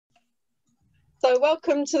So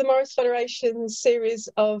welcome to the Morris Federation's series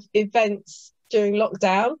of events during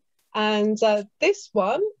lockdown. And this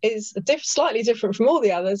one is slightly different from all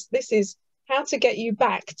the others. This is how to get you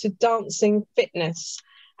back to dancing fitness.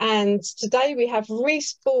 And today we have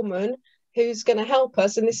Rhys Boorman, who's going to help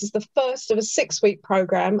us. And this is the first of a 6-week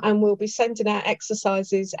program. And we'll be sending out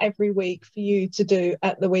exercises every week for you to do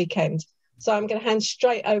at the weekend. So I'm going to hand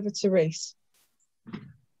straight over to Rhys.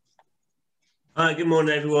 Hi, good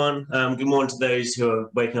morning, everyone. Good morning to those who are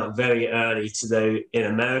waking up very early today in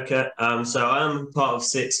America. So I'm part of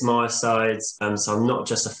 6 Morris sides, so I'm not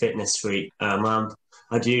just a fitness freak. I'm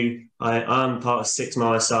part of 6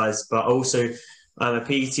 Morris sides, but also I'm a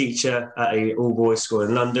PE teacher at a all-boys school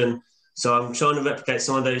in London. So I'm trying to replicate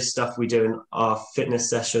some of those stuff we do in our fitness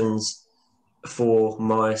sessions for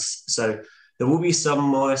Morris. So there will be some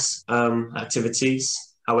Morris activities.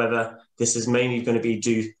 However, this is mainly going to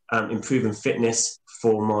be improving fitness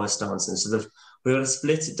for Morris dancing. So we're going to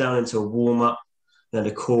split it down into a warm-up, then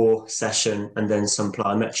a core session, and then some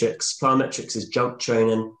plyometrics. Plyometrics is jump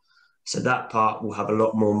training. So that part will have a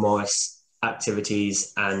lot more Morris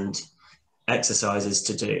activities and exercises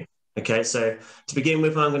to do. Okay, so to begin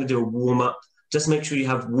with, I'm going to do a warm-up. Just make sure you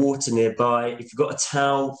have water nearby. If you've got a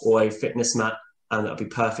towel or a fitness mat, that'll be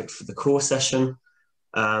perfect for the core session.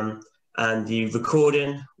 And the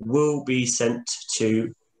recording will be sent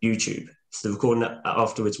to YouTube. So the recording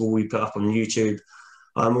afterwards will be put up on YouTube.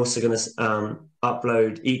 I'm also going to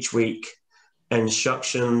upload each week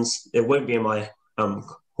instructions. It won't be in my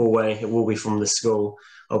hallway. It will be from the school.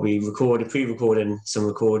 I'll be pre-recording some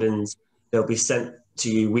recordings. They'll be sent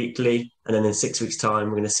to you weekly. And then in 6 weeks' time,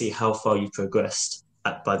 we're going to see how far you progressed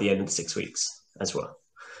by the end of the 6 weeks as well.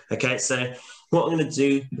 Okay, so what I'm going to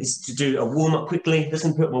do is to do a warm-up quickly. Just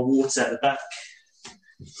going to put my water at the back.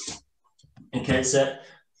 Okay, so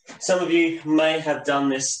some of you may have done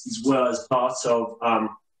this as well as part of,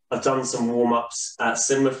 I've done some warm-ups at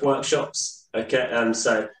Simlift workshops. Okay,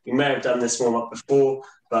 so you may have done this warm-up before,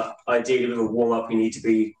 but ideally with a warm-up, you need to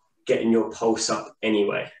be getting your pulse up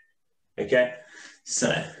anyway. Okay,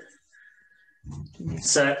 so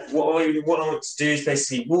what I want to do is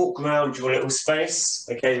basically walk around your little space.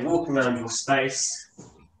 Okay, walk around your space.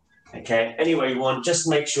 Okay, any way you want. Just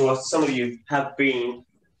make sure some of you have been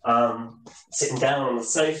sitting down on the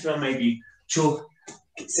sofa, maybe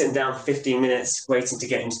sitting down for 15 minutes, waiting to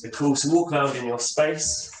get into the call. So walk around in your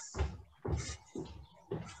space.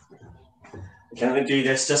 Okay, I'm going to do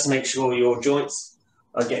this just to make sure your joints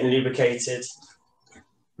are getting lubricated,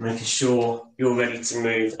 making sure you're ready to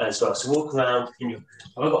move as well. So walk around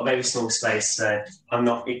I've got a very small space, so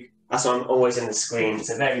that's why I'm always in the screen. It's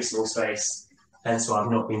a very small space, hence why I've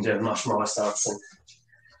not been doing much Morris dancing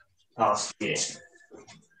past year.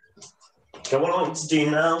 Okay, what I want you to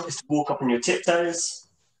do now is to walk up on your tiptoes.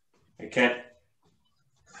 Okay,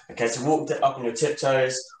 so walk up on your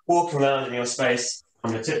tiptoes, walk around in your space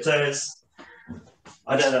on your tiptoes.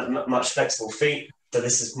 I don't have much flexible feet, so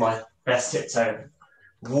this is my best tiptoe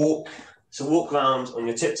walk. So walk around on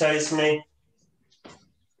your tiptoes for me.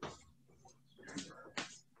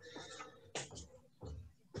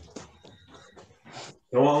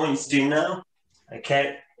 And what I want you to do now,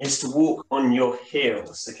 okay, is to walk on your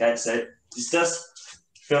heels. Okay, so this does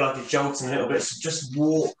feel like a jolting a little bit, so just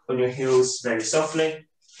walk on your heels very softly.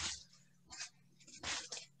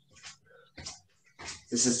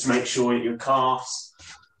 This is to make sure that your calves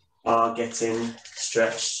are getting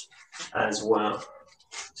stretched as well.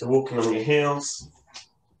 So walking on your heels.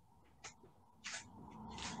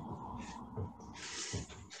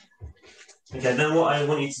 Okay, then what I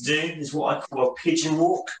want you to do is what I call a pigeon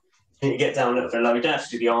walk. And you get down a little bit lower. You don't have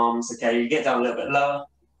to do the arms, okay? You get down a little bit lower.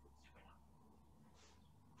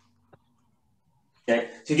 Okay,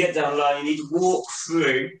 to get down low, you need to walk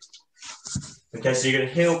through. Okay, so you're going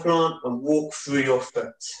to heel plant and walk through your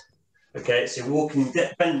foot. Okay, so you're walking,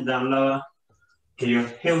 bending down lower. Okay, your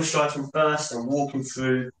heel striking first and walking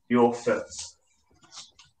through your foot.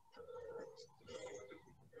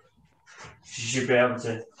 You should be able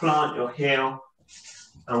to plant your heel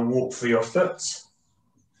and walk through your foot.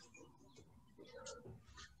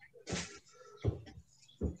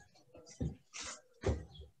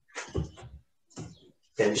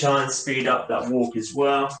 Then try and speed up that walk as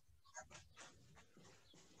well.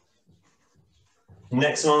 The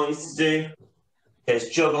next one I want you to do is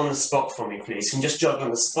jog on the spot for me, please. You can just jog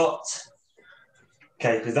on the spot.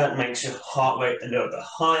 Okay, because that makes your heart rate a little bit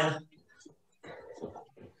higher.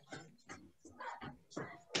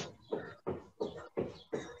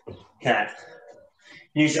 Okay.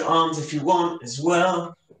 Use your arms if you want as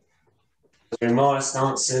well. In Morris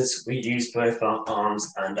dancers, we use both our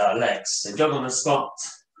arms and our legs. So jog on the spot.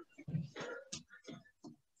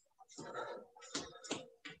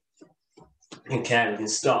 Okay, we can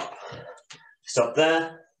stop. Stop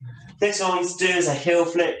there. Next one I want you to do is a heel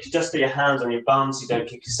flick. Just put your hands on your bum so you don't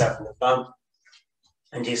kick yourself in the bum.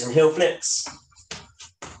 And do some heel flicks.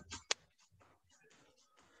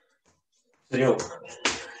 So your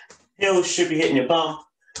heels should be hitting your bum.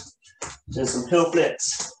 Do some heel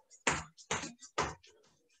flicks.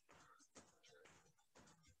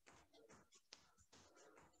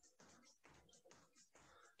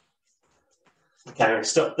 Okay, we'll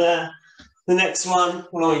stop there. The next one,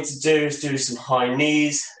 what I want you to do is do some high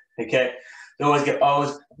knees. Okay,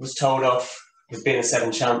 I was told off with being a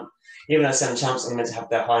 7 champ. Even though 7 champs are meant to have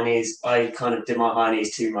their high knees, I kind of did my high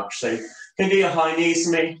knees too much. So can you do your high knees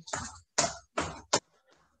for me?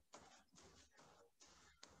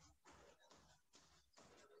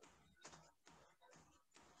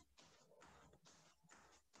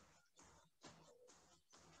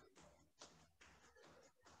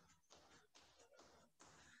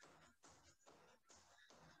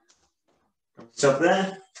 Stop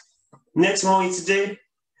there. Next one I want you to do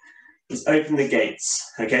is open the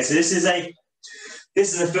gates. Okay, so this is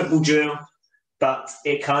a football drill, but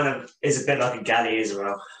it kind of is a bit like a galley as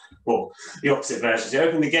well. Well, the opposite version. So you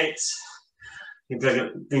open the gates, you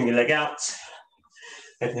bring your leg out,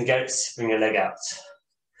 open the gates, bring your leg out.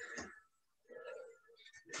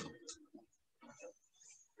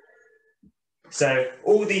 So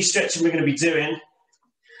all these stretching we're going to be doing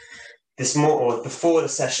before the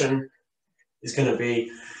session is going to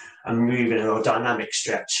be a moving or dynamic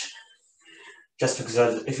stretch. Just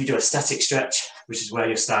because if you do a static stretch, which is where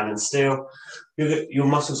you're standing still, your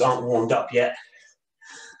muscles aren't warmed up yet,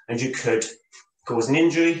 and you could cause an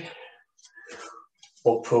injury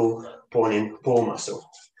or pull an ball muscle.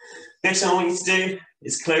 Next thing I want you to do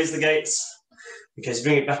is close the gates. Okay, so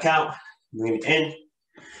bring it back out, bring it in,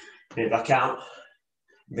 bring it back out,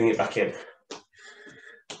 bring it back in.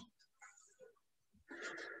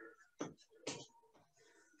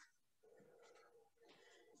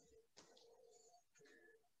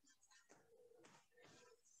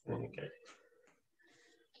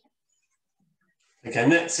 Okay,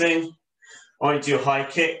 next thing, I want you to do high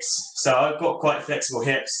kicks. So I've got quite flexible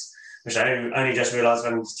hips, which I only just realised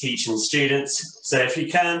when I'm teaching students. So if you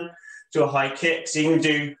can, do a high kick. So you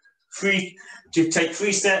can take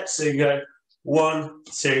 3 steps. So you go 1,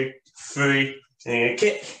 2, 3, and you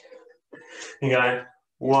kick. You go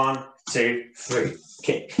 1, 2, 3,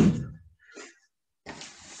 kick.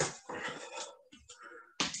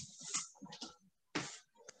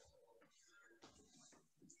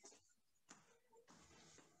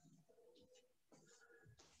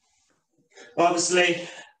 Obviously,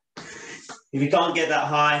 if you can't get that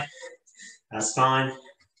high, that's fine.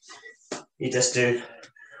 You just do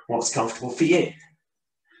what's comfortable for you.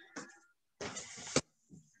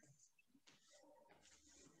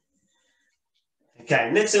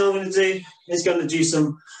 Okay, next thing I'm going to do is going to do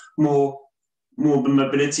some more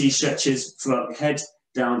mobility stretches throughout the head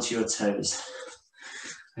down to your toes.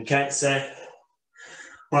 Okay, so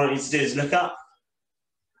what I want you to do is look up,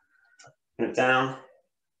 look down,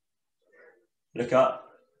 look up,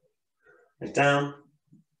 look down,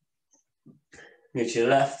 move to your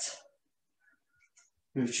left,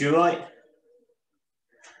 move to your right,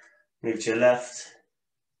 move to your left,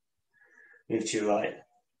 move to your right.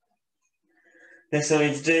 Next thing I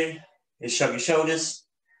need to do is shrug your shoulders,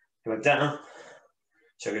 go back down,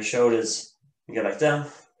 shrug your shoulders, and go back down.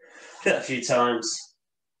 Do that a few times.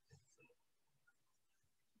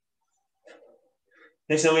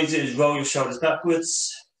 Next thing I need to do is roll your shoulders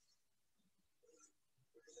backwards.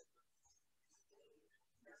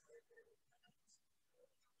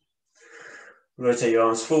 Rotate your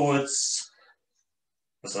arms forwards.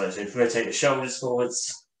 Sorry, so rotate your shoulders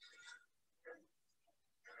forwards.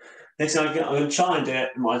 Next thing I'm going to try and do it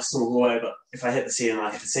in my small way, but if I hit the ceiling, I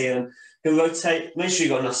hit the ceiling. You rotate, make sure you've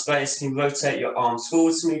got enough space. Can you rotate your arms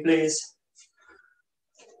forwards for me, please?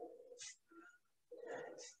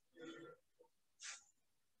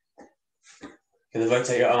 Going to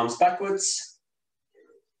rotate your arms backwards.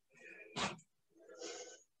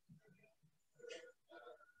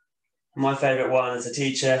 My favourite one as a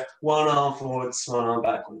teacher, one arm forwards, one arm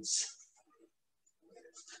backwards.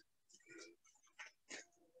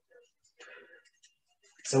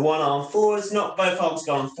 So one arm forwards, not both arms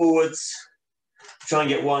going forwards. Try and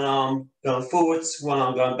get one arm going forwards, one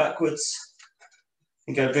arm going backwards.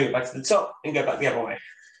 And go bring it back to the top and go back the other way.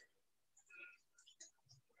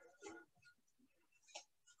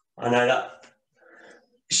 I know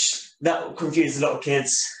that confuses a lot of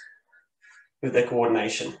kids with their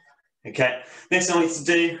coordination. Okay, next thing I want you to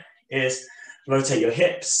do is rotate your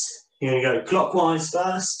hips. You're going to go clockwise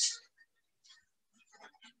first.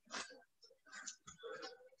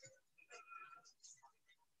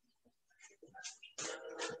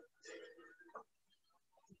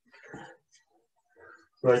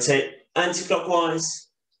 Rotate anti-clockwise.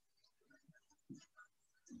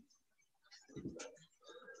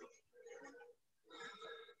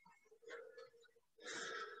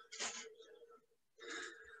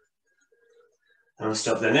 And we'll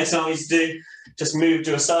stop there. Next one we need to do, just move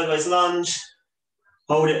to a sideways lunge,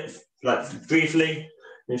 hold it like briefly,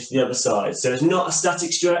 move to the other side. So it's not a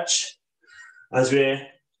static stretch, as we're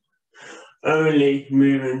only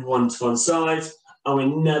moving one to one side, and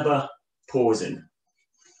we're never pausing.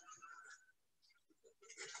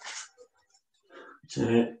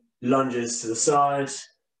 So lunges to the side.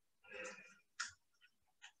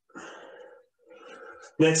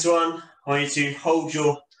 Next one, I want you to hold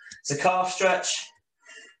it's a calf stretch.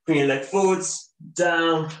 Bring your leg forwards,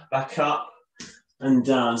 down, back up, and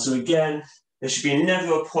down. So again, there should be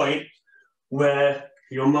never a point where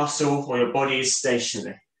your muscle or your body is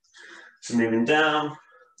stationary. So moving down,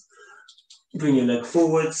 bring your leg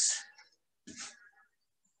forwards.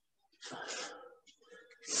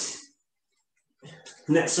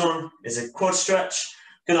 Next one is a quad stretch.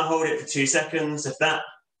 Gonna hold it for 2 seconds, if that.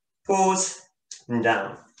 Pause, and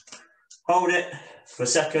down. Hold it for a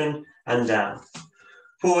second, and down.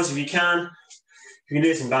 Pause if you can. If you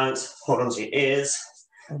lose balance, hold onto your ears.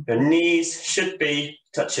 Your knees should be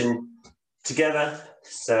touching together.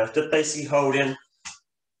 So just basically holding.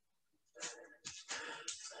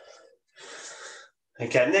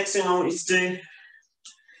 Okay, next thing I want you to do,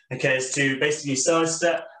 okay, is to basically side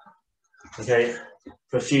step. Okay,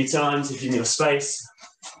 for a few times if you need a space.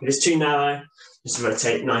 If it's too narrow, just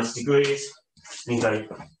rotate 90 degrees and go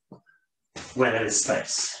where there is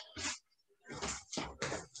space.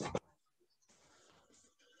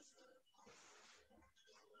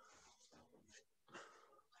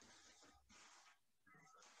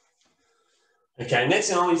 Okay, next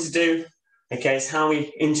thing I want you to do, okay, is how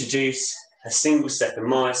we introduce a single step in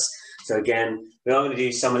mice. So again, we are going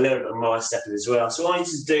to do a little bit of mice stepping as well. So what I want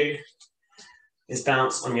you to do is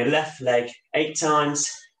bounce on your left leg 8 times,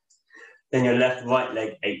 then your right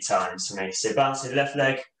leg 8 times. Okay, so bounce your left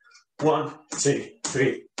leg, 1, 2,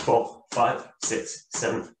 3, 4, 5, 6,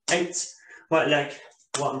 7, 8. Right leg,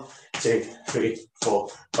 1, 2, 3, 4,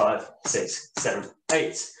 5, 6, 7,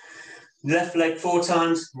 8. Left leg 4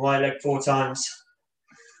 times, right leg 4 times.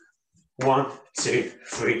 1, 2,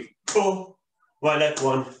 3, 4. Right leg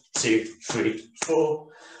 1, 2, 3, 4.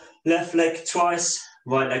 Left leg twice,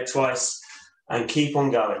 right leg twice, and keep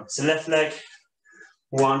on going. So left leg,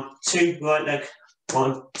 1, 2, right leg,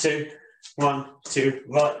 1, 2, 1, 2,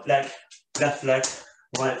 right leg, left leg,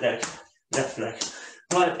 right leg, left leg,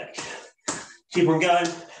 right leg. Keep on going.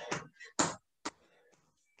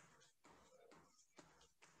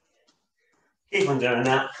 Keep on doing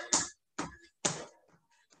that.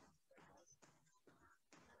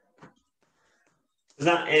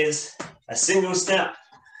 That is a single step.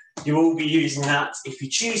 You will be using that, if you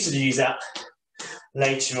choose to use that,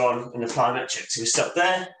 later on in the plyometric. So we stop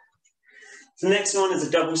there. The next one is a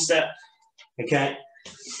double step. Okay.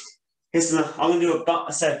 I'm going to do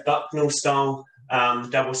Bucknell style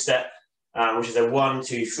double step, which is a 1,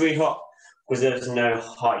 2, 3 hop, because there is no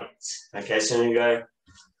height. Okay, so I'm going to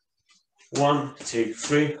go 1, 2,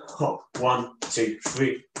 3, hop, 1, 2,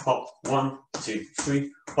 3, hop, 1, 2,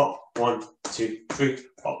 3, hop, 1, 2, 3,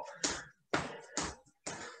 hop.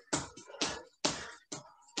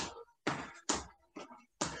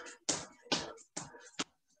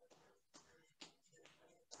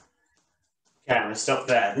 Okay, I'm going to stop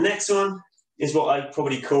there. The next one is what I'd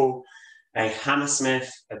probably call a Hammersmith,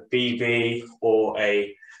 a BB, or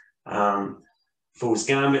a Fool's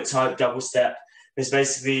Gambit type double step. It's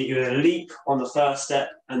basically you're going to leap on the first step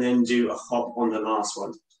and then do a hop on the last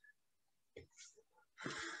one.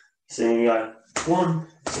 So you go 1,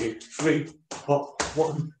 2, 3, hop,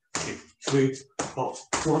 1, 2, 3, hop,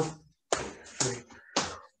 1, 2, 3.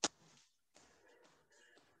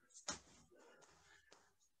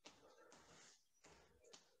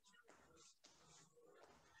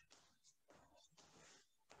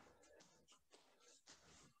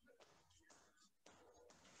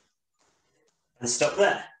 And stop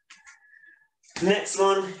there. The next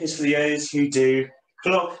one is for those who do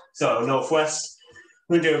northwest.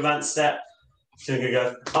 We're going to do a advanced step. So we're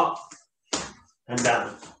going to go up and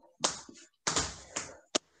down.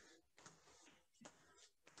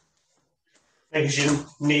 Making sure your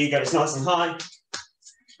knee goes nice and high.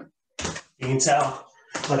 You can tell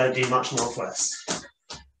I don't do much northwest.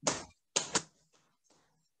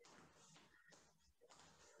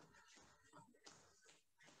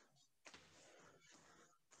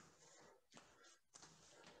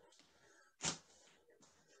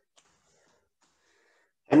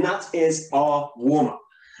 And that is our warm-up.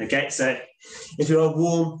 Okay, so if you are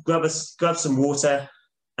warm, grab some water,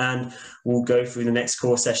 and we'll go through the next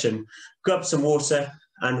core session. Grab some water,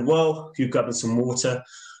 and while you're grabbing some water,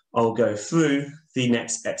 I'll go through the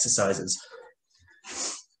next exercises.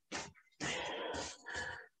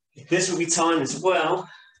 This will be time as well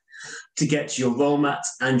to get your roll mat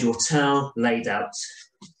and your towel laid out.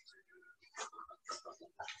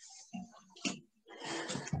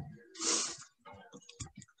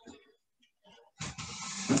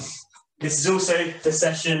 This is also the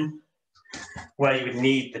session where you would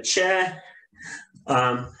need the chair.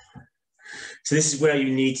 So this is where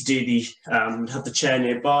you need to do the, have the chair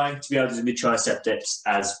nearby to be able to do the tricep dips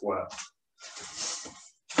as well.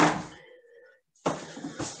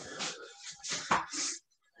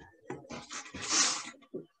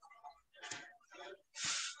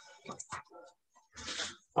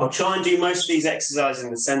 I'll try and do most of these exercises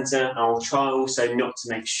in the center. I'll try also not to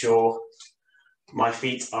make sure my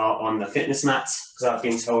feet are on the fitness mat, because I've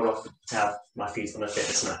been told off to have my feet on the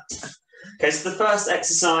fitness mat. Okay, so the first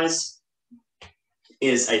exercise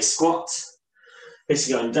is a squat.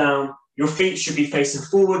 Basically going down. Your feet should be facing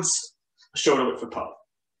forwards, shoulder width apart.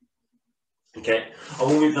 Okay, I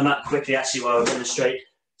will move the mat quickly actually while I demonstrate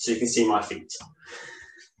so you can see my feet.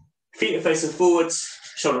 Feet are facing forwards,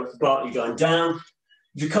 shoulder width apart, you're going down.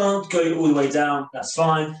 If you can't go all the way down, that's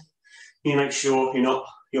fine. You make sure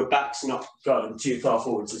your back's not going too far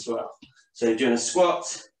forwards as well. So you're doing a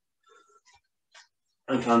squat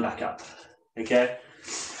and come back up. Okay,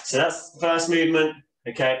 so that's the first movement.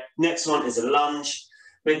 Okay, next one is a lunge.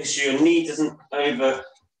 Making sure your knee doesn't go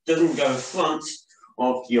in front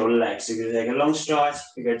of your leg. So you're going to take a long stride,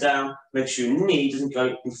 you go down, make sure your knee doesn't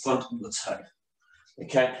go in front of your toe.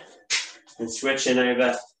 Okay, and switching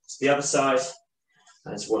over to the other side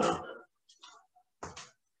as well.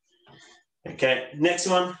 Okay, next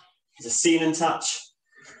one is a ceiling touch.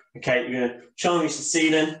 Okay, you're going to try and reach the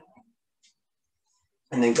ceiling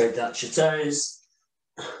and then go touch your toes,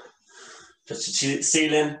 touch the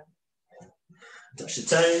ceiling, touch your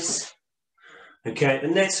toes. Okay, the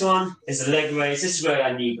next one is a leg raise. This is where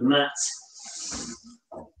I need the mat.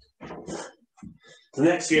 The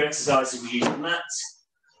next few exercises we use the mat.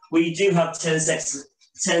 We do have 10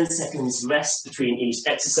 seconds rest between each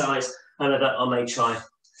exercise. However, I'll try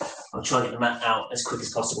and get the mat out as quick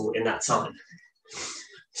as possible in that time.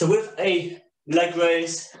 So with a leg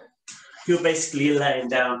raise, you're basically laying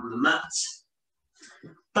down on the mat,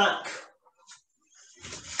 back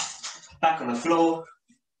on the floor.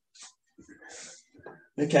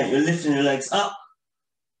 Okay, you're lifting your legs up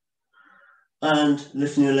and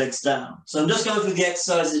lifting your legs down. So I'm just going through the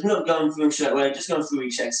exercises, not going through them straight away, just going through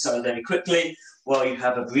each exercise very quickly while you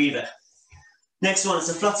have a breather. Next one is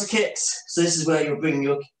the flutter kicks. So this is where you'll bring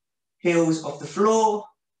your heels off the floor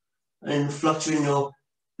and fluttering your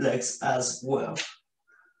legs as well.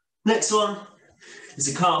 Next one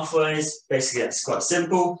is a calf raise. Basically, that's quite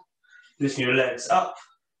simple. Lifting your legs up,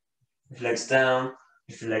 lift your legs down,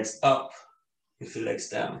 lift your legs up, lift your legs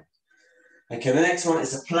down. Okay, the next one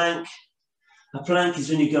is a plank. A plank is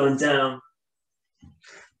when you're going down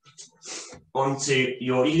onto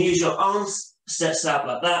you can use your arms stretched out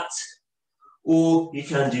like that, or you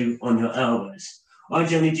can do on your elbows. I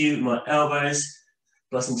generally do my elbows,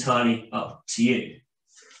 but it's entirely up to you.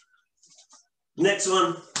 Next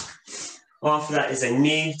one after that is a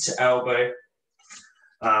knee to elbow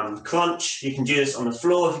crunch. You can do this on the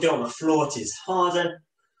floor. If you do it on the floor, it is harder.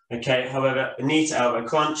 Okay, however, a knee to elbow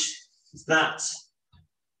crunch is that.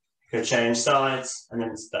 You can change sides, and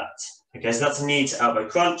then it's that. Okay, so that's a knee to elbow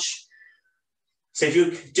crunch. So if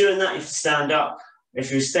you're doing that, you have to stand up. If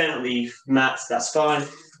you're staying on the mat, that's fine.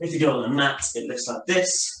 If you do it on the mat, it looks like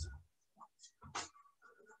this.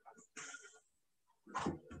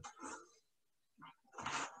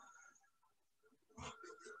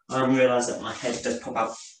 I realise that my head does pop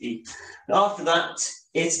out. After that,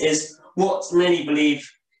 it is what many believe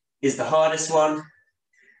is the hardest one,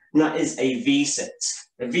 and that is a V-sit.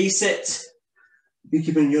 A V-sit, you're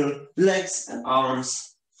keeping your legs and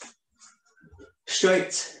arms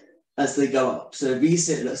straight as they go up. So a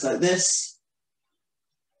V-sit looks like this,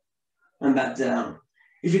 and back down.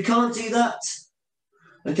 If you can't do that,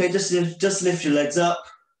 okay, just lift your legs up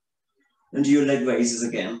and do your leg raises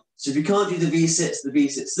again. So if you can't do the V-sits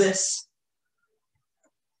this,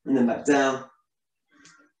 and then back down,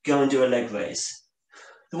 go and do a leg raise.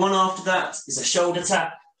 The one after that is a shoulder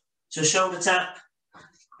tap. So a shoulder tap,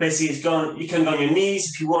 basically you can go on your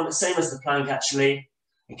knees if you want, the same as the plank actually.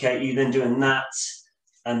 Okay, you're then doing that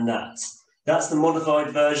and that. That's the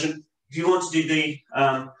modified version. If you want to do the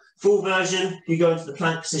full version, you go into the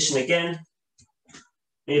plank position again.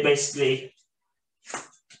 And you're basically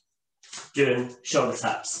doing shoulder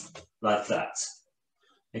taps like that.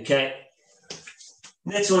 Okay.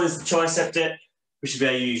 Next one is the tricep dip, which is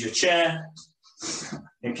where you use your chair.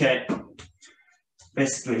 Okay.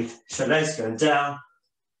 Basically, so legs going down,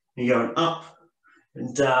 you're going up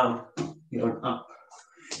and down, you're going up.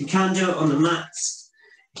 You can do it on the mat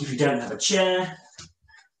if you don't have a chair.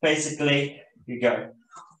 Basically, you go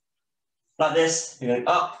like this, you're going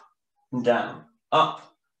up and down,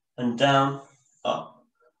 up and down, up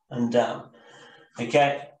and down.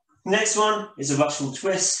 Okay, next one is a Russian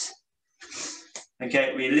twist.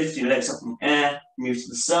 Okay, where you lift your legs up in the air, move to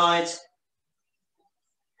the side,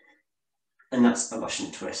 and that's a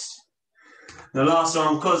Russian twist. The last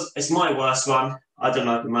one, because it's my worst one, I don't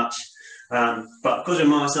like it much, but because of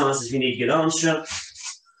my stances, we need good arm strength,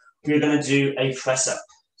 we're going to do a press up.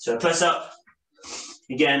 So a press up,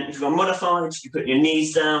 again, if you've got modified, you put your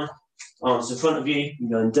knees down, arms in front of you,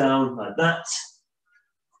 you're going down like that.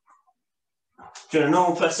 Do a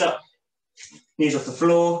normal press up, knees off the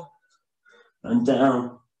floor, and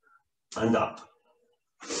down and up.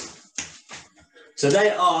 So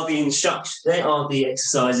they are the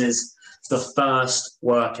exercises for the first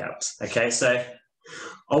workout. Okay, so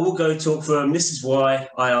I will go talk through them. This is why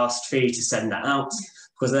I asked Fee to send that out,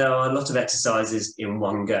 because there are a lot of exercises in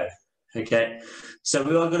one go. Okay, so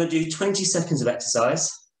we are going to do 20 seconds of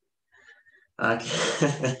exercise.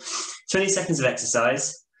 20 seconds of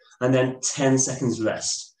exercise, and then 10 seconds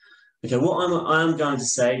rest. Okay, what I'm going to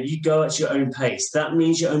say, you go at your own pace. That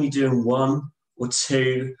means you're only doing 1 or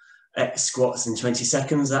 2 squats in 20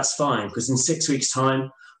 seconds. That's fine, because in 6 weeks'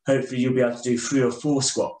 time, hopefully you'll be able to do 3 or 4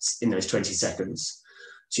 squats in those 20 seconds.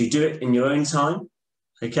 So you do it in your own time,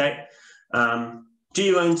 okay? Do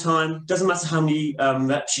your own time. Doesn't matter how many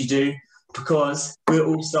reps you do, because we're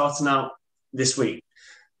all starting out this week.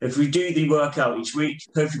 If we do the workout each week,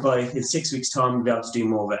 hopefully by in 6 weeks' time, we'll be able to do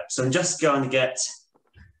more reps. So I'm just going to get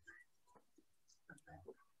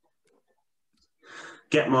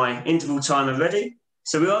my interval timer ready.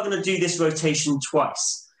 So we are going to do this rotation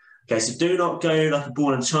twice. Okay, so do not go like a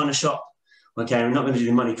ball in a china shop. Okay, we're not going to do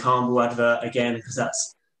the Money Campbell advert again, because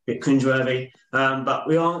that's a bit cringeworthy. But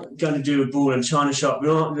we aren't going to do a ball in a china shop. We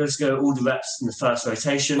aren't going to go all the reps in the first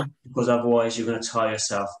rotation, because otherwise you're going to tire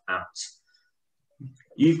yourself out.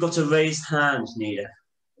 You've got a raised hand,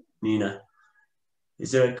 Nina.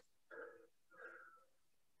 Is there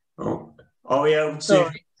a... Oh, are we able to...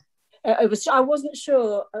 Sorry. I wasn't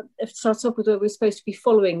sure if to start off with whether we were supposed to be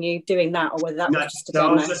following you doing that, or whether that was just a demo.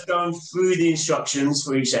 I was just going through the instructions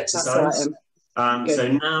for each exercise. Right,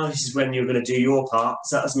 so now this is when you're going to do your part.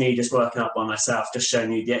 So that was me just working out by myself, just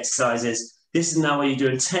showing you the exercises. This is now where you're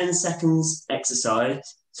doing 10 seconds exercise,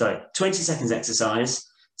 20 seconds exercise,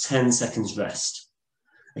 10 seconds rest.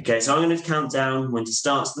 Okay, so I'm going to count down when to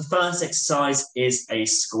start. So the first exercise is a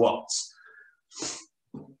squat.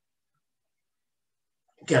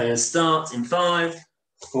 Going to start in 5,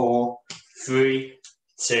 4, 3,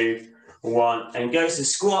 2, 1, and go to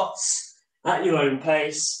squats at your own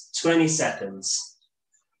pace, 20 seconds.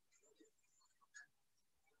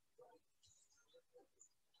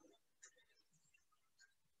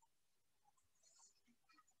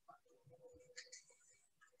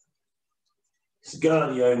 So go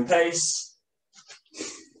at your own pace.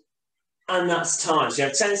 And that's time. So you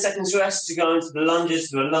have 10 seconds rest to go into the lunges.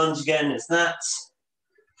 For a lunge again, it's that.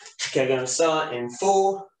 Okay, we're going to start in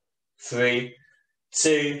 4, 3,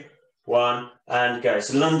 2, 1, and go.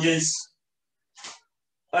 So lunges,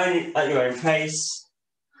 only at your own pace.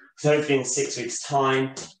 So hopefully in 6 weeks'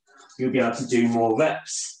 time, you'll be able to do more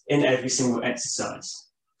reps in every single exercise.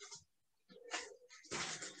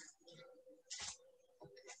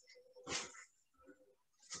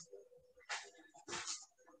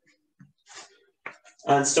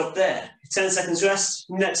 And stop there. 10 seconds rest.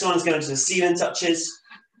 Next one is going to the ceiling touches.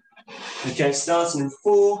 Okay, starting in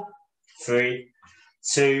 4, 3,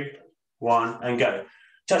 2, 1, and go.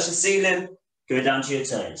 Touch the ceiling, go down to your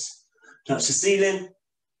toes. Touch the ceiling,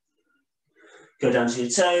 go down to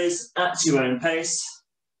your toes at your own pace.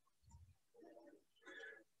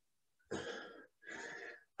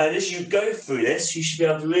 And as you go through this, you should be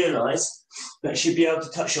able to realise that you should be able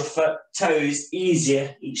to touch your toes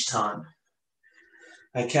easier each time.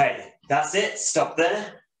 Okay, that's it. Stop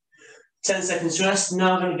there. 10 seconds rest.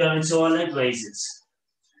 Now we're going to go into our leg raises.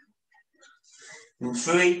 In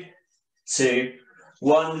 3, 2,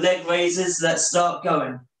 1. Leg raises. Let's start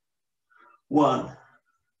going. 1.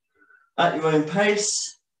 At your own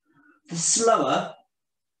pace. The slower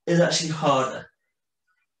is actually harder.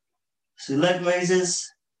 So leg raises.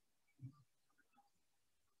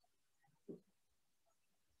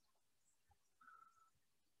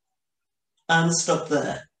 And stop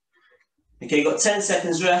there. Okay, you've got 10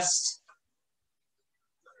 seconds rest.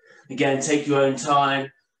 Again, take your own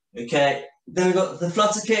time. Okay, then we've got the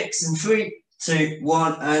flutter kicks in 3, 2,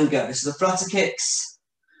 1, and go. So the flutter kicks,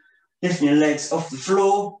 lifting your legs off the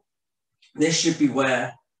floor. This should be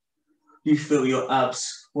where you feel your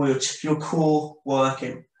abs or your core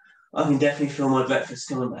working. I can definitely feel my breakfast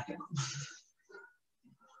coming back out.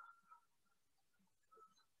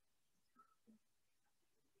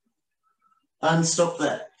 And stop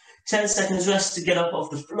there. 10 seconds rest to get up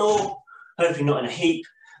off the floor, hopefully not in a heap.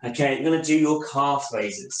 Okay, you're going to do your calf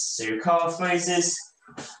raises. So your calf raises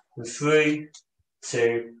in 3,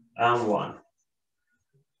 2, and 1.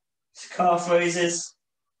 So calf raises.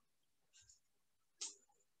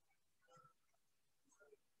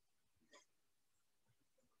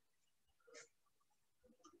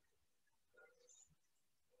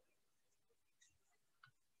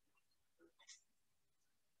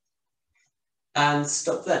 And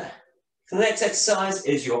stop there. So the next exercise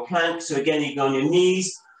is your plank. So again, you can go on your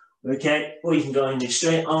knees, okay, or you can go on your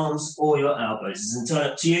straight arms or your elbows. It's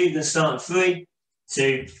entirely up to you. You're going to start at 3,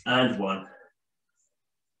 2, and 1.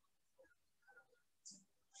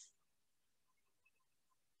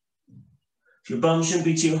 Your bum shouldn't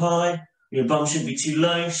be too high, your bum shouldn't be too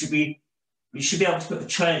low. You should be able to put a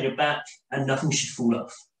tray on your back and nothing should fall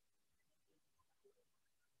off.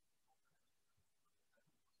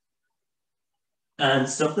 And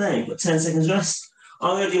stop there. You've got 10 seconds rest.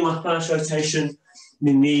 I'm going to do my first rotation,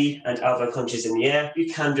 the knee and elbow crunches in the air.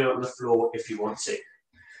 You can do it on the floor if you want to.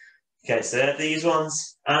 Okay, so there are these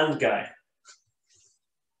ones, and go.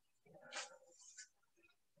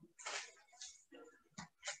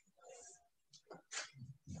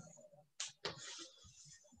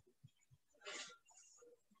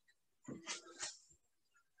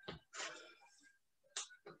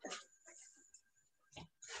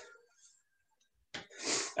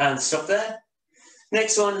 And stop there.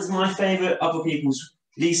 Next one is my favourite, other people's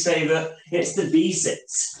least favourite. It's the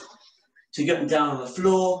V-sits. So you're getting down on the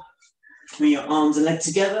floor, bring your arms and legs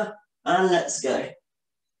together, and let's go.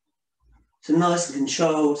 So nice and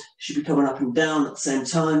controlled, should be coming up and down at the same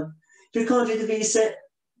time. If you can't do the V-sit,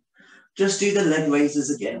 just do the leg raises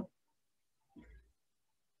again.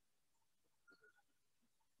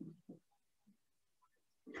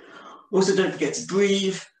 Also, don't forget to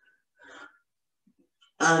breathe.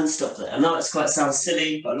 And stop there. I know it's quite sounds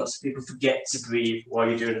silly, but lots of people forget to breathe while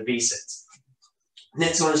you're doing a V-sit.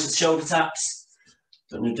 Next one is just shoulder taps.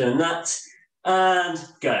 Don't be doing that. And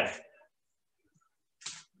go.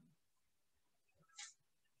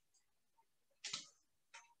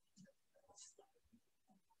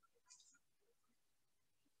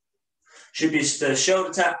 Should be the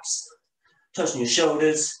shoulder taps, touching your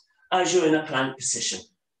shoulders as you're in a plank position.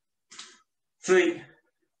 3,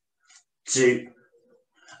 2,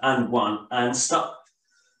 and 1, and stop.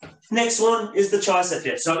 Next one is the tricep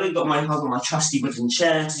dip. So I've got my trusty wooden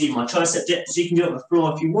chair to do my tricep dip, so you can do it on the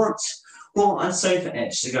floor if you want, or on a sofa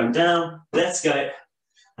edge. So going down, let's go,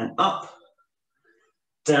 and up,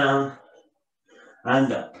 down,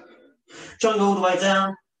 and up. Try and go all the way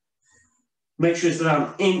down. Make sure it's around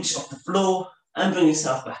an inch off the floor, and bring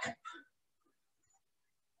yourself back up.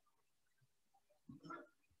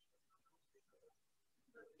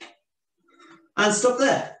 And stop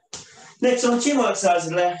there. Next one, 2 more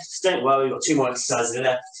exercises left. Don't worry, we've got 2 more exercises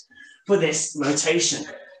left for this rotation.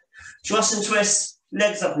 Thrust and twist,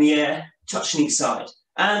 legs up in the air, touching each side,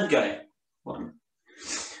 and go. 1,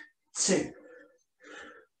 2,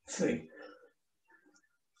 3,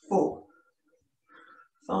 4,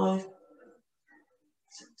 5,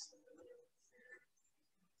 6.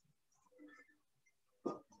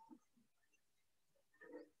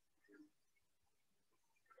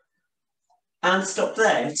 And stop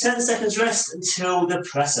there. 10 seconds rest until the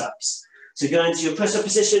press-ups. So go into your press-up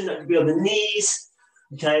position, that could be on the knees,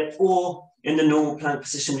 okay, or in the normal plank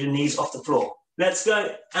position with your knees off the floor. Let's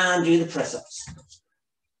go and do the press-ups.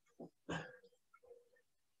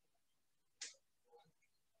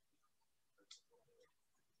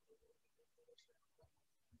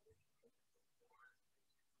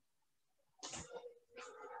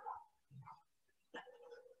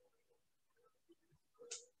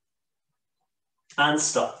 And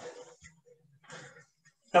stop.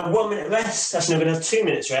 Have 1 minute rest. Actually, we're going to have 2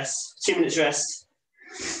 minutes rest. 2 minutes rest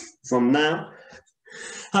from now.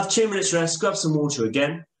 Have 2 minutes rest. Grab some water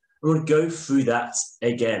again. We're going to go through that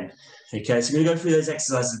again. Okay, so we're going to go through those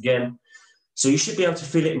exercises again. So you should be able to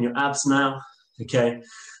feel it in your abs now. Okay,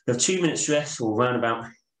 you have 2 minutes rest, or round about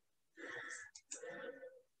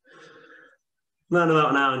an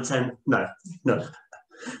hour and 10. No.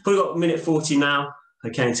 Probably got 1:40 now.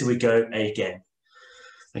 Okay, until we go again.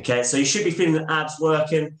 Okay, so you should be feeling the abs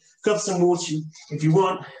working. Grab some water if you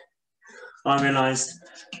want. I realised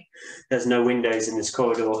there's no windows in this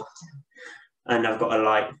corridor and I've got a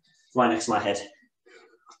light right next to my head.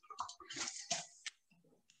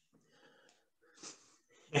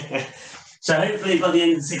 So hopefully by the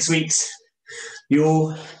end of the 6 weeks,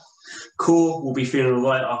 your core will be feeling all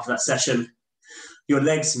right after that session. Your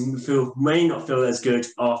legs may not feel as good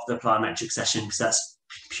after the plyometric session because that's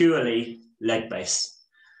purely leg based.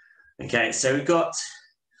 Okay, so we've got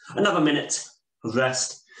another minute of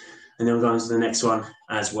rest and then we're going to the next one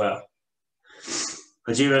as well.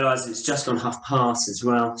 I do realise it's just gone half past as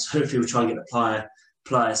well, so hopefully we'll try and get the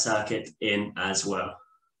plyo circuit in as well.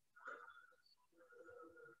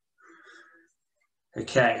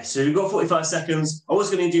 Okay, so we've got 45 seconds. I was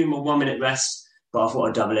going to do my 1 minute rest, but I thought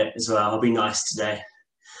I'd double it as well. I'll be nice today.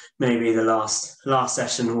 Maybe the last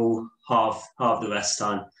session will halve the rest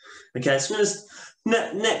time. Okay, so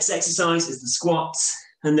next exercise is the squats,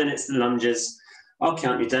 and then it's the lunges. I'll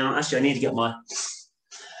count you down. Actually, I need to get my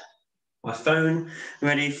phone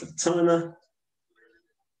ready for the timer.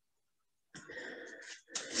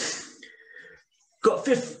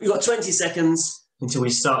 We've got 20 seconds until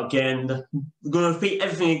we start again. We're going to repeat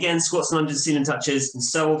everything again, squats, lunges, ceiling touches, and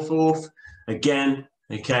so forth. Again,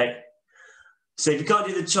 okay. So if you can't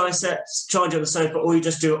do the triceps, try and do it on the sofa, or you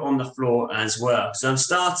just do it on the floor as well. So I'm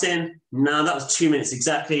starting. Now that was 2 minutes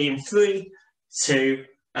exactly. In 3, 2,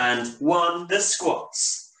 and 1. The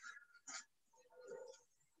squats.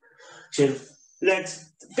 So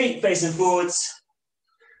legs, feet facing forwards.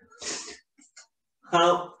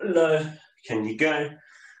 How low can you go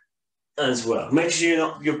as well? Make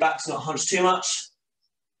sure your back's not hunched too much.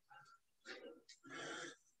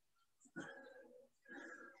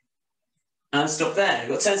 And stop there.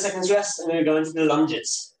 We've got 10 seconds rest and we're going to the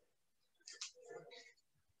lunges.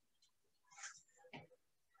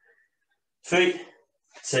 3,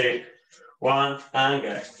 2, 1, and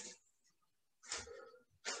go.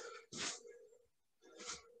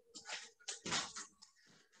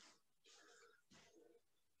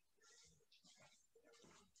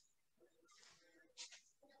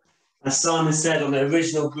 As Simon said on the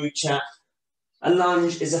original group chat, a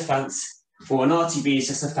lunge is a fancy, or an RTB is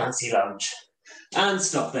just a fancy lunge. And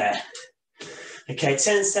stop there. Okay,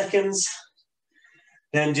 10 seconds,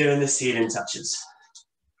 then doing the ceiling touches.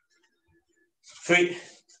 3,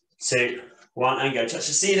 2, 1, and go. Touch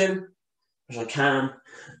the ceiling, as I can,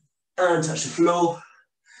 and touch the floor,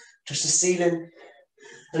 touch the ceiling.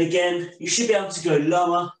 And again, you should be able to go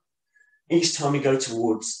lower each time you go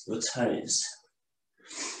towards your toes.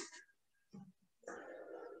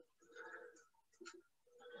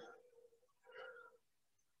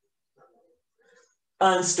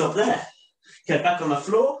 And stop there. Okay, back on the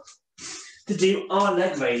floor to do our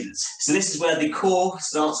leg raises. So this is where the core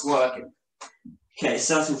starts working. Okay,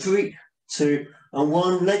 starting 3, 2, and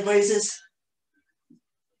 1, leg raises.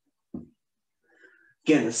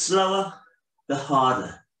 Again, the slower, the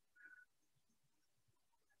harder.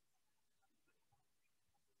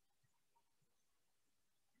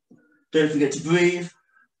 Don't forget to breathe.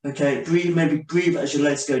 Okay, maybe breathe as your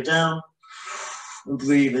legs go down, and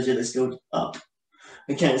breathe as your legs go up.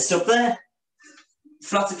 Okay, stop there.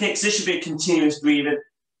 Flutter kicks, this should be a continuous breathing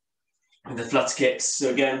with the flutter kicks. So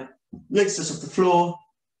again, legs just off the floor,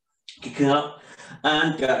 kicking up,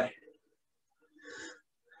 and go.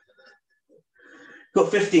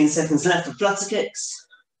 Got 15 seconds left for flutter kicks.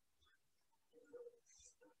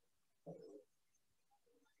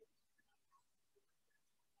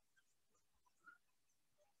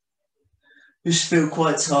 You should feel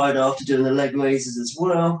quite tired after doing the leg raises as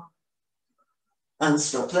well. And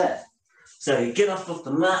stop there. So you get off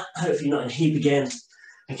the mat, hopefully not in heap again.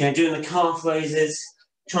 Okay, doing the calf raises,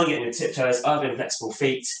 try and get in your tiptoes, I've got flexible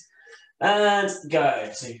feet, and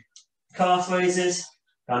go. So calf raises,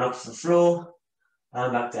 down up to the floor,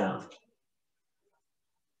 and back down.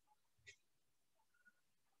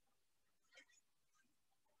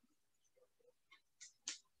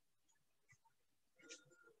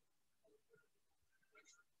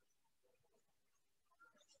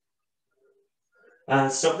 And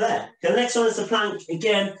stop there. Okay, the next one is the plank.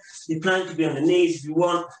 Again, the plank could be on the knees if you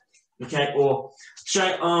want, okay, or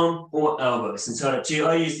straight arm or elbows. And so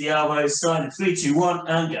I use the elbows, starting 3, 2, 1,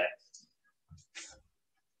 and go.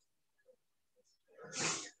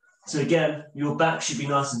 So again, your back should be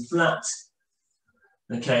nice and flat.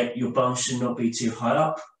 Okay, your bum should not be too high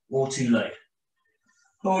up or too low.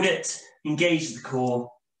 Hold it, engage the core.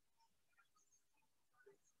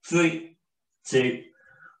 3, 2,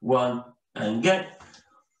 1, and go.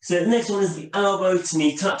 So the next one is the elbow to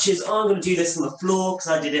knee touches. I'm going to do this on the floor because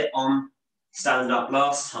I did it on stand up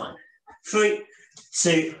last time. 3,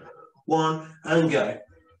 2, 1, and go.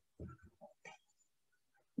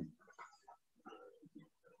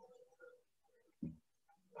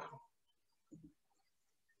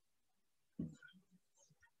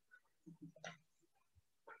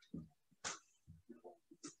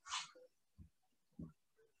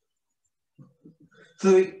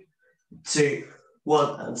 Three, 2,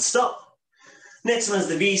 1, and stop. Next one is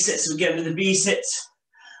the V-sit. So again with the V-sit,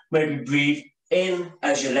 maybe breathe in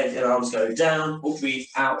as your legs and arms go down, or breathe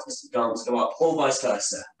out as the arms go up, or vice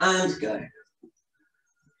versa. And go.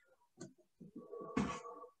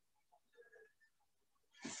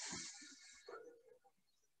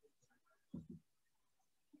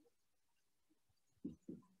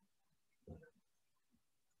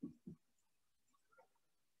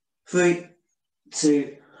 Three,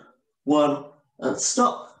 2, 1, and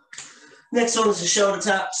stop. Next one is the shoulder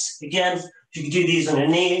taps. Again, you can do these on your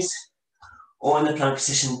knees or in the plank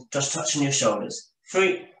position, just touching your shoulders.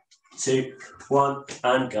 3, 2, 1,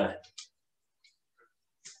 and go.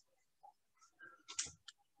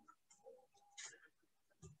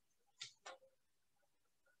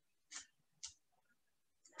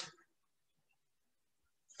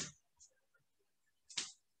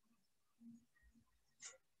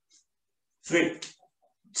 Three,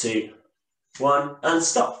 2, 1, and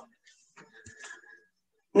stop.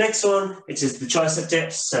 Next one, it is the tricep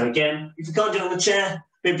dips. So again, if you can't do it on the chair,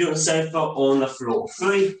 maybe do it on the sofa or on the floor.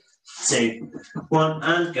 3, 2, 1,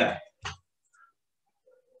 and go.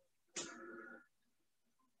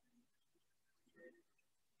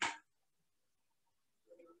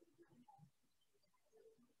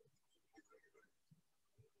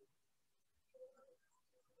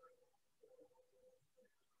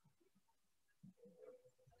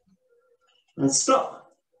 And stop.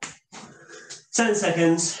 10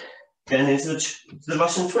 seconds, then into the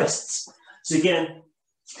Russian twists. So again,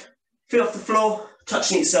 feet off the floor,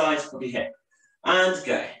 touching each side of your hip, and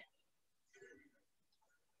go.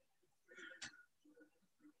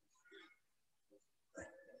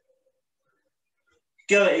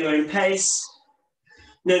 Go at your own pace,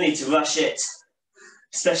 no need to rush it,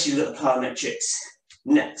 especially with the plyometrics.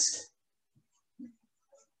 Next.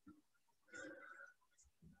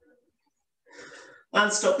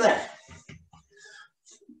 And stop there.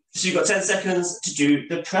 So you've got 10 seconds to do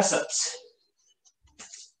the press-ups.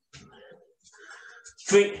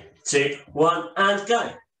 3, 2, 1, and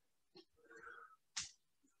go.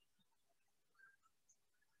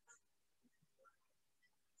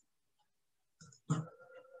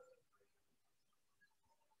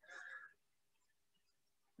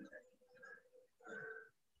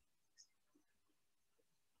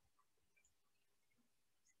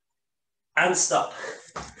 And stop.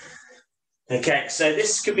 Okay, so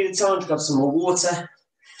this could be the time to grab some more water,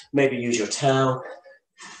 maybe use your towel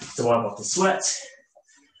to wipe off the sweat,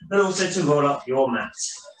 and also to roll up your mat.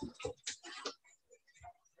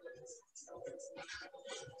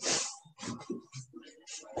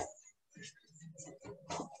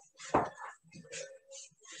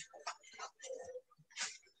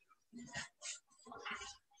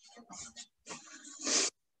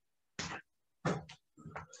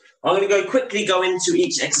 I'm going to quickly go into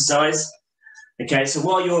each exercise. Okay, so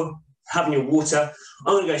while you're having your water,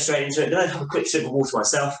 I'm going to go straight into it. Then I have a quick sip of water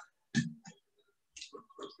myself.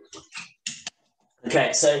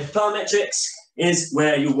 Okay, so plyometrics is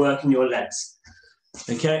where you're working your legs.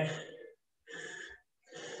 Okay.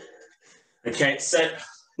 Okay, so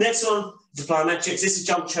next one is the plyometrics. This is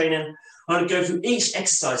jump training. I'm going to go through each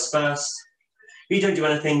exercise first. If you don't do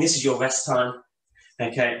anything, this is your rest time.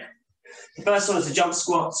 Okay. The first one is the jump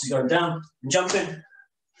squat, so going down and jumping.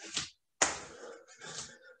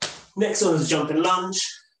 Next one is a jumping lunge.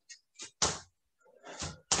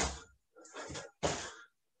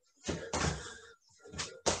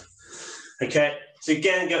 Okay, so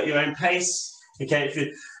again, go at your own pace. Okay, if you're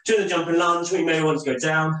doing the jumping lunge, you may want to go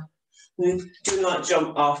down. Do a light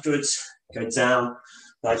jump afterwards, go down,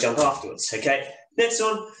 light jump afterwards. Okay, next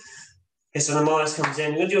one, this one, the minus comes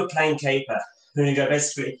in. We're going to do a plain caper. We're going to go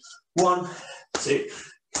basically 1, 2,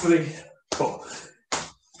 3, 4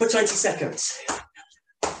 for 20 seconds.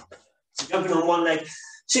 So jumping on one leg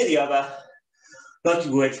to the other, like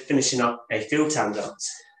you would finishing up a field turn dance.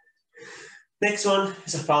 Next one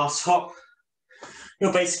is a fast hop.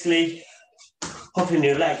 You're basically hopping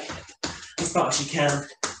your leg as fast as you can.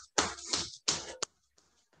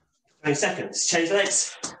 20 seconds. Change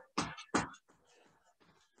legs.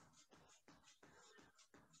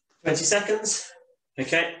 20 seconds.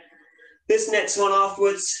 Okay. This next one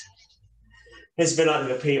afterwards is a bit like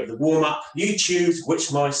the repeat of the warm-up. You choose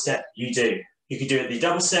which my step you do. You could do it the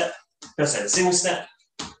double step, So the single step,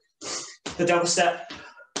 the double step.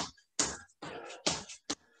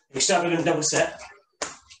 You start with a double step.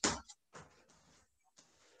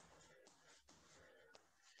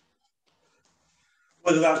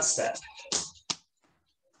 With a round step.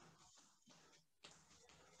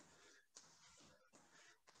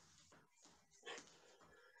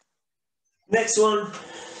 Next one,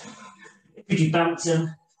 if you do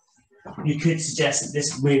bouncing, you could suggest that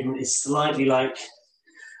this movement is slightly like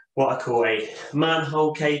what I call a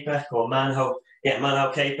manhole caper or manhole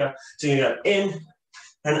caper. So you go in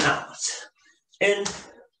and out, in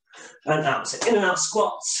and out. So in and out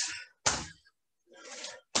squats.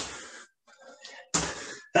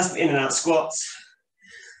 That's the in and out squats.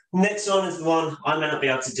 Next one is the one I may not be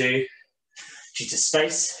able to do due to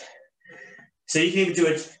space. So you can either do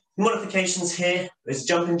it, modifications here. There's a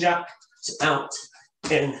jumping jack, so out,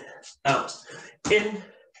 in, in.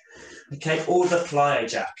 Okay, or the plyo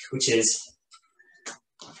jack, which is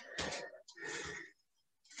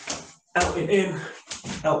out and in,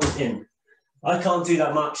 out and in. I can't do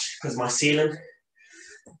that much because of my ceiling.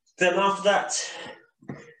 Then after that,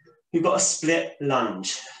 you've got a split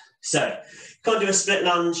lunge. So, you can't do a split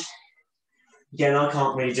lunge. Again, I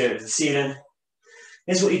can't really do it with the ceiling.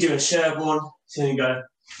 Here's what you do in Sherborne. So you go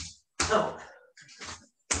out,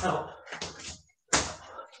 out.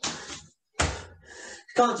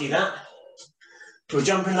 Can't do that. Do a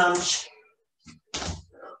jumping lunge,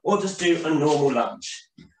 or just do a normal lunge.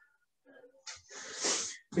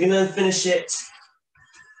 We can then finish it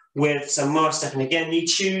with some more stepping again. You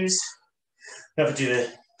choose. You have to do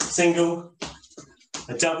the single,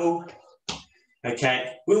 a double.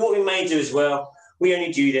 Okay. What we may do as well, we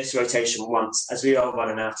only do this rotation once as we are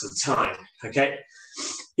running out of time. Okay.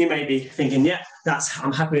 You may be thinking, yeah,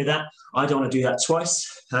 I'm happy with that. I don't want to do that twice.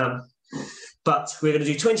 But we're going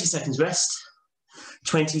to do 20 seconds rest,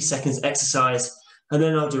 20 seconds exercise, and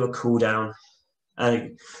then I'll do a cool down.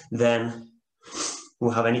 And then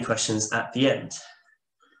we'll have any questions at the end.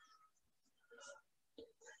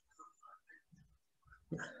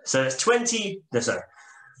 So it's 10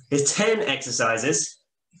 exercises,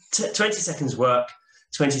 20 seconds work,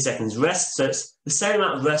 20 seconds rest. So it's the same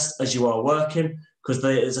amount of rest as you are working because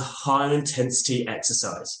there is a higher intensity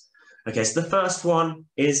exercise. Okay, so the first one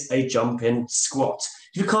is a jumping squat.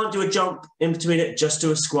 If you can't do a jump in between it, just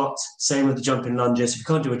do a squat. Same with the jumping lunges. If you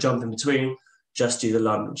can't do a jump in between, just do the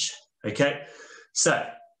lunge. Okay, so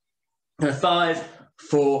 5,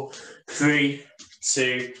 4, 3,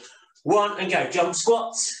 2, 1, and go. Jump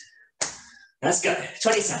squats. Let's go.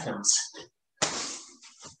 20 seconds.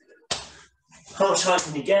 How much height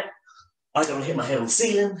can you get? I don't want to hit my head on the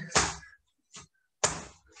ceiling.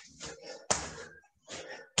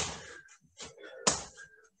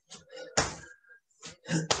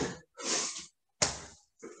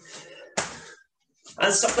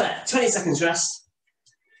 And stop there. 20 seconds rest.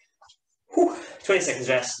 Whew. 20 seconds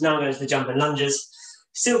rest. Now I'm going to the jumping lunges.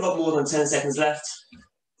 Still got more than 10 seconds left.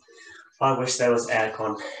 I wish there was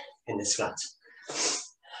aircon in this flat.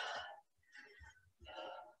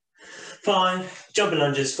 5, jumping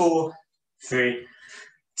lunges, 4, 3,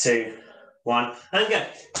 2, 1, and go.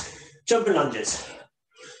 Jumping lunges.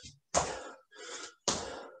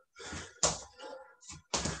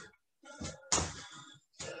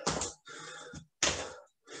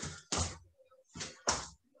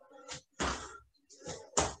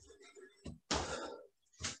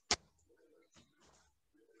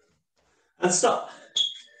 And stop.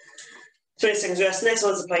 20 seconds rest. Next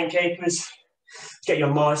one's the plane capers. Get your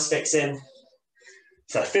Morris fix in.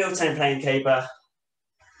 So field 10 plane caper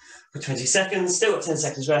for 20 seconds. Still got 10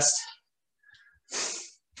 seconds rest.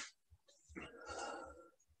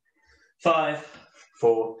 5,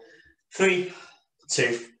 4, 3,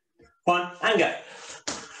 2, 1, and go.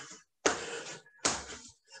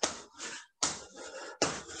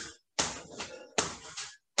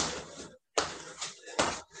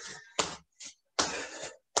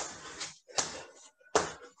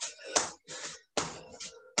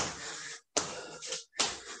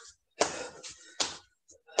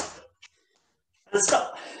 And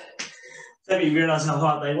stop. Don't even realise how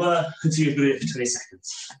hard they were until you do it for 20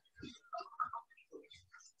 seconds.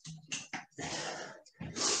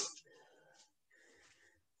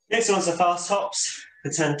 Next one's the fast hops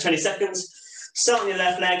for 20 seconds. Start on your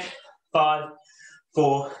left leg. 5,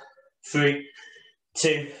 4, 3,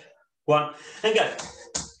 2, 1, and go.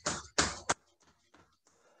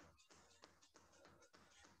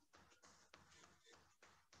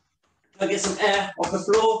 I'll get some air off the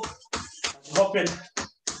floor. Hop in.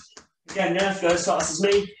 Again, yeah, go as fast as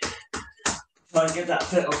me. Try and get that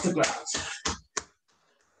foot off the ground.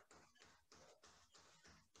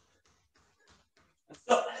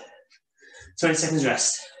 Stop. 20 seconds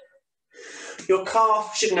rest. Your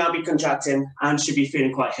calf should now be contracting and should be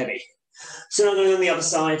feeling quite heavy. So now going on the other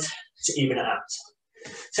side to even it out.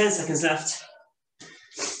 10 seconds left.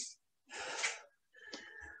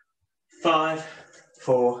 5,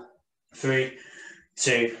 4, 3,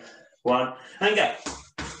 2, 1, and go.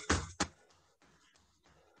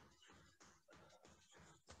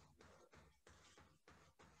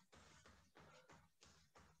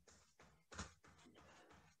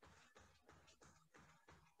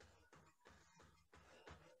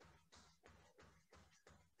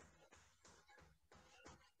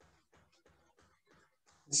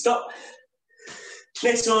 Stop.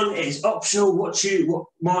 Next one is optional, what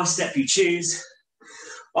my step you choose.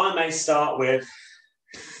 I may start with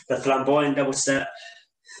the flamboyant double step,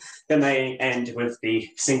 then may end with the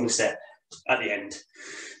single step at the end.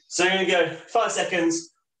 So I'm going to go 5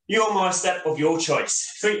 seconds, your my step of your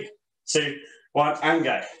choice. 3, 2, 1, and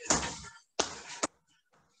go.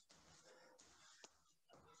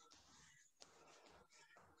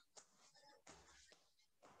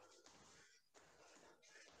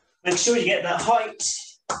 Make sure you get that height,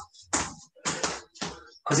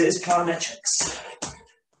 because it is plyometrics.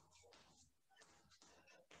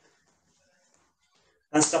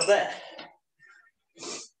 And stop there.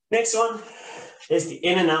 Next one is the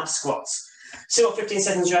in and out squats. Still got 15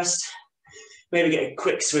 seconds rest. Maybe get a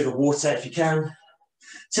quick swig of water if you can.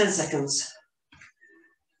 10 seconds.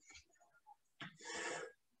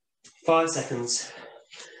 5 seconds.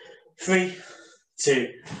 3,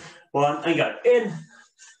 2, 1, and go. In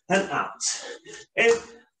and out. In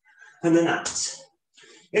and then out.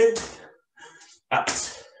 In,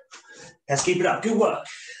 out. Let's keep it up. Good work.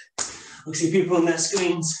 I see people on their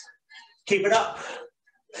screens. Keep it up.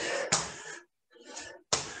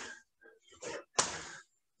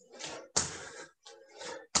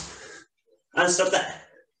 And stop there.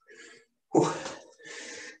 Whew.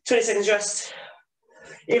 20 seconds rest.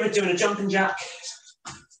 Either doing a jumping jack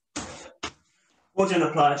or doing a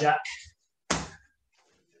plyo jack.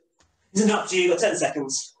 It's up to you. You've got 10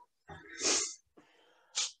 seconds.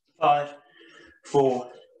 5,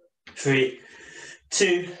 4, 3,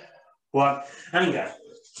 2, 1, and go.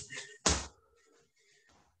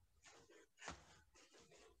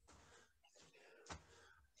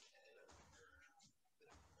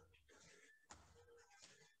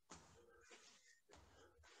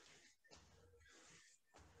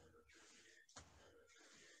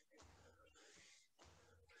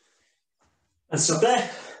 And stop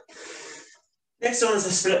there. Next one is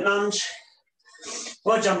a split lunge,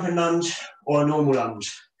 or a jumping lunge, or a normal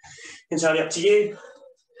lunge. Entirely up to you. You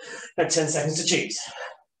have 10 seconds to choose.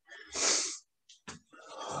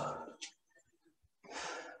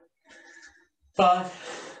 5,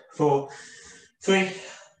 4, 3,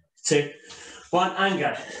 2, 1, and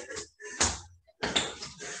go.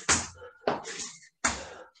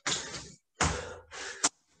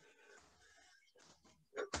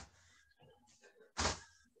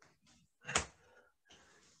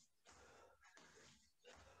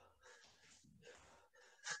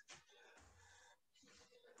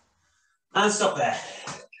 And stop there.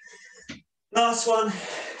 Last one,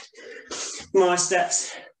 my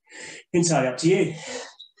steps, entirely up to you.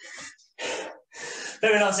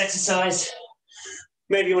 Very last exercise.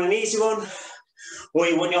 Maybe you want an easy one, or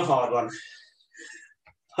you want your hard one.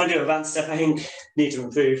 I do a advanced step, I think, need to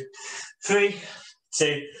improve. 3,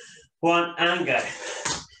 2, 1, and go.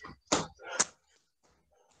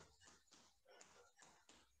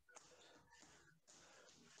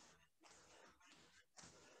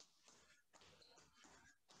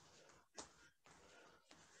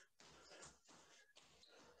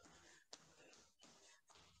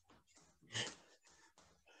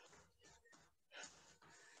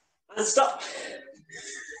 And stop.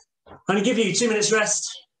 I'm going to give you 2 minutes rest.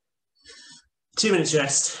 2 minutes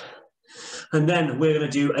rest. And then we're going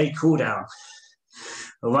to do a cool down.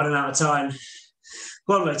 We're running out of time.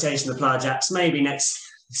 One rotation of the plyo jacks. Maybe next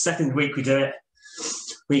second week we do it.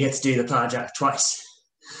 We get to do the plyo jack twice.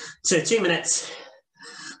 So 2 minutes.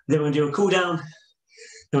 Then we're going to do a cool down.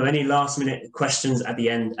 And any last minute questions at the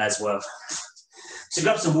end as well. So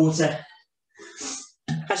grab some water.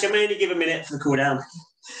 Actually, I may only give a minute for the cool down.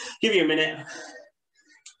 Give you a minute.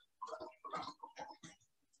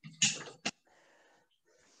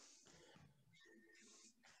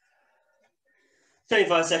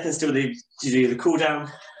 "25 seconds to do the cool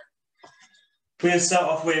down. We're going to start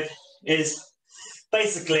off with is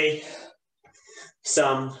basically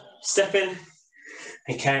some stepping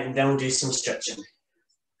and counting, then we'll do some stretching.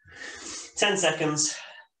 10 seconds.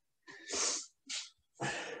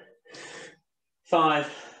 5,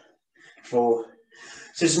 4,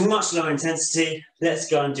 So it's much lower intensity. Let's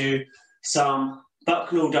go and do some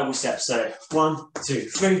bucknell double steps. So 1, 2,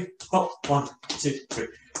 3, hop, 1, 2, 3,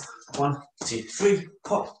 1, 2, 3,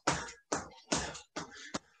 hop.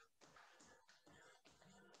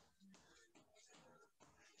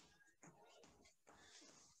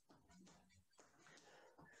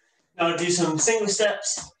 Now I'll do some single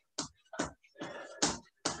steps.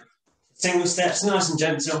 Single steps, nice and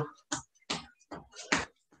gentle.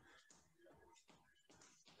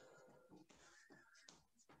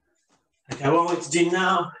 Okay, what I want to do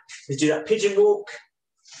now is do that pigeon walk.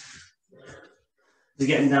 We're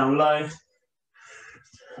getting down low.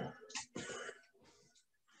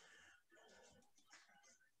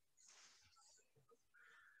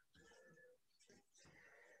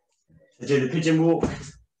 So do the pigeon walk.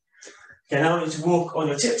 Okay, now I want you to walk on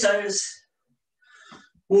your tiptoes.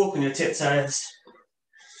 Walk on your tiptoes.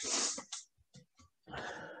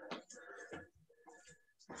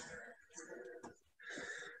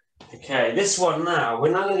 Okay, this one now,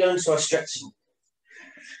 we're now going to go into our stretching.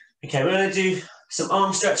 Okay, we're going to do some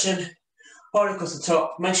arm stretching. Hold it across the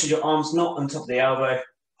top. Make sure your arm's not on top of the elbow.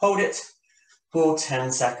 Hold it for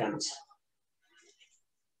 10 seconds.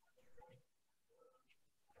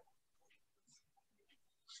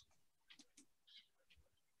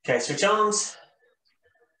 Okay, switch arms.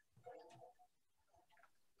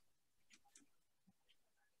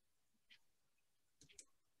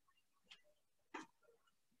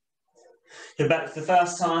 Go back to the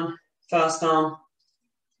first time, first arm.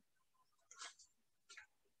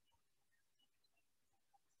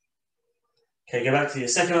 Okay, go back to your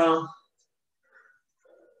second arm.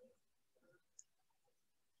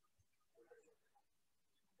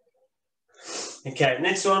 Okay,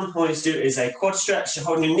 next one I want you to do is a quad stretch. You're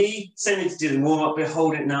holding your knee, same way to do the warm up, but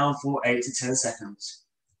hold it now for 8 to 10 seconds.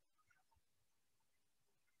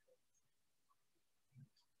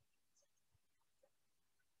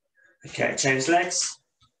 Okay, change legs.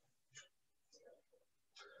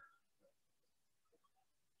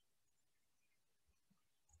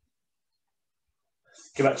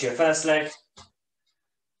 Go back to your first leg.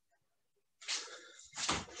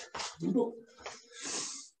 Go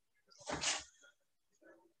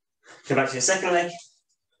back to your second leg.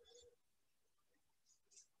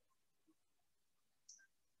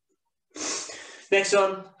 Next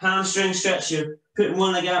one, hamstring stretch. You're putting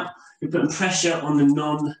one leg out, you're putting pressure on the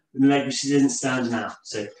leg which didn't stand now.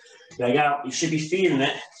 So leg out, you should be feeling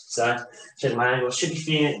it. So check my angle, should be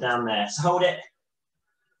feeling it down there. So hold it.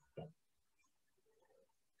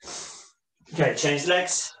 Okay, change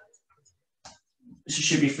legs. You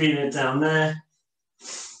should be feeling it down there.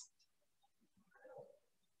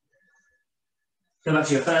 Go back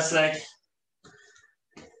to your first leg.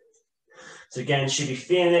 So again, you should be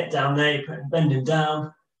feeling it down there, you're putting, bending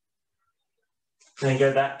down. Then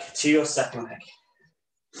go back to your second leg.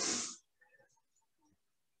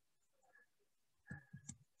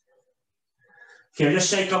 Okay,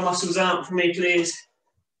 just shake our muscles out for me, please.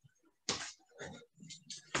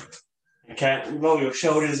 Okay, roll your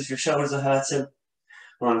shoulders if your shoulders are hurting.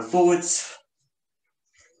 Run forwards.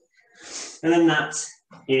 And then that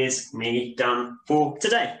is me done for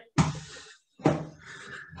today.